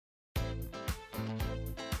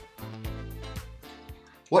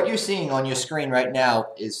What you're seeing on your screen right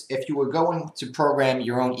now is if you were going to program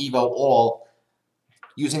your own Evo All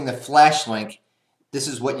using the flashlink, this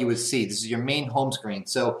is what you would see. This is your main home screen.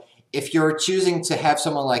 So if you're choosing to have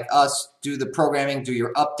someone like us do the programming, do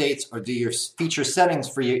your updates, or do your feature settings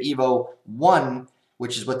for your Evo One,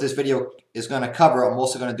 which is what this video is going to cover, I'm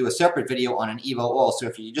also going to do a separate video on an Evo All. So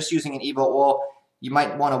if you're just using an Evo All, you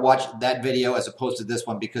might want to watch that video as opposed to this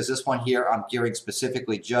one, because this one here I'm gearing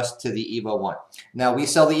specifically just to the Evo One. Now, we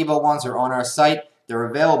sell the Evo Ones, they're on our site, they're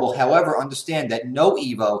available. However, understand that no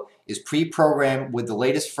Evo is pre-programmed with the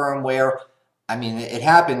latest firmware. I mean, it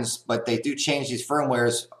happens, but they do change these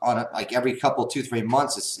firmwares on like every couple, 2-3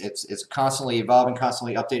 months. It's constantly evolving,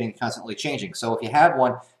 constantly updating, constantly changing. So if you have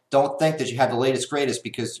one, don't think that you have the latest greatest,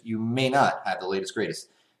 because you may not have the latest greatest.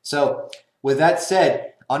 So with that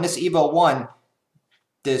said, on this Evo One,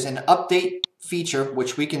 there's an update feature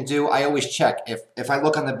which we can do. I always check. If I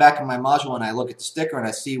look on the back of my module and I look at the sticker and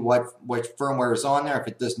I see what firmware is on there, if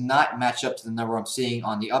it does not match up to the number I'm seeing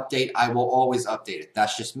on the update, I will always update it.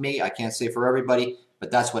 That's just me. I can't say for everybody,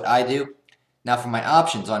 but that's what I do. Now for my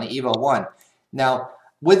options on the Evo One. Now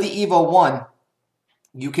with the Evo One,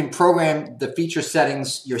 you can program the feature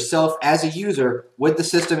settings yourself as a user with the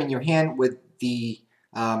system in your hand with the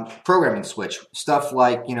programming switch. Stuff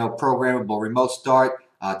like, programmable remote start,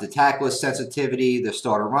 the tackless sensitivity, the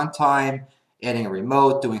starter runtime, adding a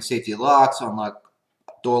remote, doing safety locks, unlock,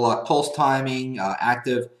 door lock pulse timing,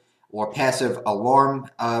 active or passive alarm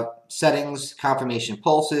settings, confirmation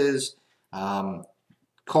pulses,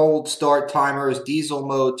 cold start timers, diesel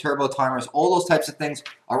mode, turbo timers. All those types of things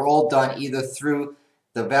are all done either through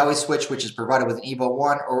the Valley switch, which is provided with an Evo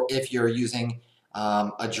One, or if you're using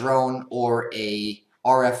a drone or a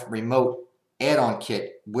RF remote add-on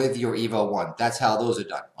kit with your Evo One. That's how those are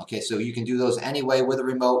done. Okay, so you can do those anyway, with a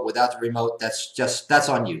remote, without the remote. That's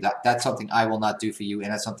on you. That's something I will not do for you,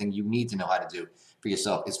 and that's something you need to know how to do for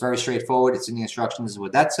yourself. It's very straightforward. It's in the instructions.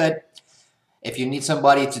 With that said, if you need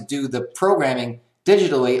somebody to do the programming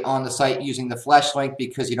digitally on the site using the flash link,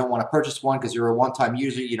 because you don't want to purchase one because you're a one-time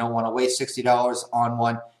user, you don't want to waste $60 on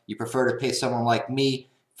one, you prefer to pay someone like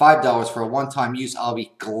me $5 for a one-time use, I'll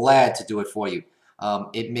be glad to do it for you.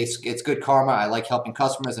 It's good karma. I like helping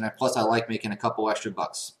customers, and plus I like making a couple extra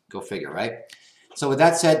bucks. Go figure, right? So with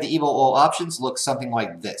that said, the Evo All options look something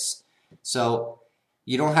like this. So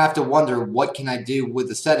you don't have to wonder what can I do with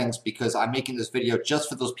the settings, because I'm making this video just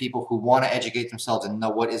for those people who want to educate themselves and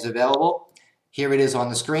know what is available. Here it is on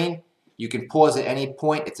the screen. You can pause at any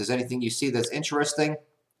point if there's anything you see that's interesting.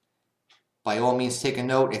 By all means, take a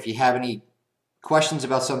note. If you have any questions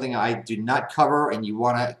about something I do not cover and you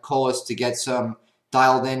want to call us to get some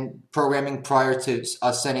dialed in programming prior to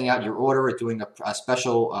us sending out your order or doing a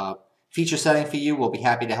special feature setting for you, we'll be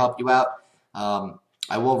happy to help you out.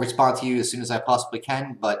 I will respond to you as soon as I possibly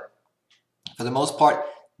can, but for the most part,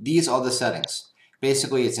 these are the settings.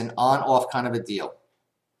 Basically, it's an on-off kind of a deal.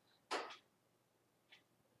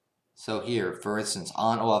 So here, for instance,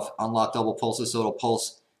 on-off, unlock double pulses, so it'll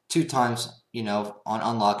pulse 2 times, on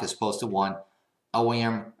unlock as opposed to 1.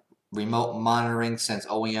 OEM remote monitoring sends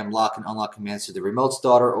OEM lock and unlock commands to the remote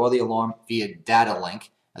starter or the alarm via data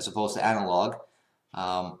link as opposed to analog.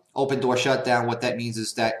 Open door shutdown, what that means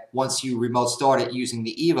is that once you remote start it using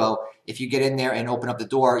the Evo, if you get in there and open up the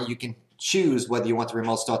door, you can choose whether you want the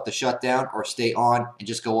remote start to shut down or stay on and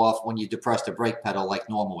just go off when you depress the brake pedal like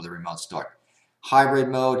normal with a remote start. Hybrid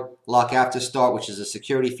mode, lock after start, which is a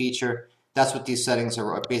security feature. That's what these settings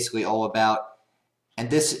are basically all about. And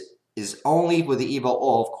this is only with the Evo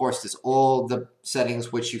All. Of course, there's all the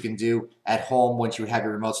settings which you can do at home once you have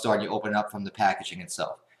your remote start and you open it up from the packaging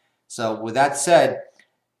itself. So with that said,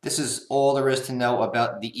 this is all there is to know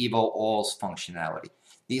about the Evo All's functionality.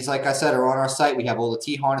 These, like I said, are on our site. We have all the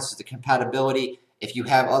T-harnesses, the compatibility. If you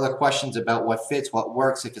have other questions about what fits, what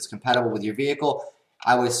works, if it's compatible with your vehicle,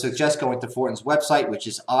 I would suggest going to Fortin's website, which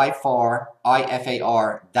is ifar.ca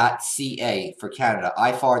for Canada,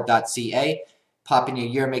 ifar.ca. Pop in your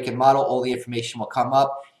year, make, and model. All the information will come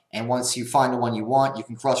up. And once you find the one you want, you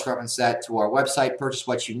can cross-reference that to our website, purchase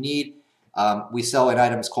what you need. We sell an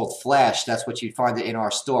item called Flash. That's what you'd find it in our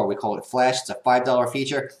store. We call it Flash. It's a $5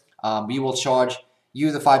 feature. We will charge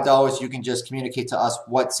you the $5. You can just communicate to us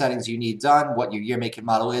what settings you need done, what your year, make, and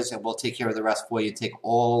model is, and we'll take care of the rest for you and take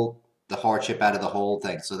all the hardship out of the whole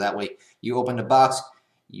thing. So that way you open the box,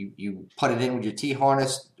 you put it in with your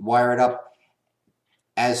T-harness, wire it up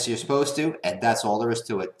as you're supposed to, and that's all there is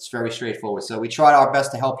to it. It's very straightforward. So we tried our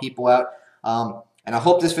best to help people out, and I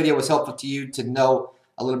hope this video was helpful to you to know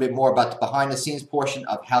a little bit more about the behind-the-scenes portion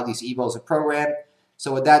of how these Evos are programmed.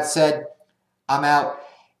 So with that said, I'm out.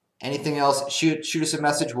 Anything else, shoot us a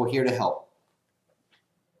message. We're here to help.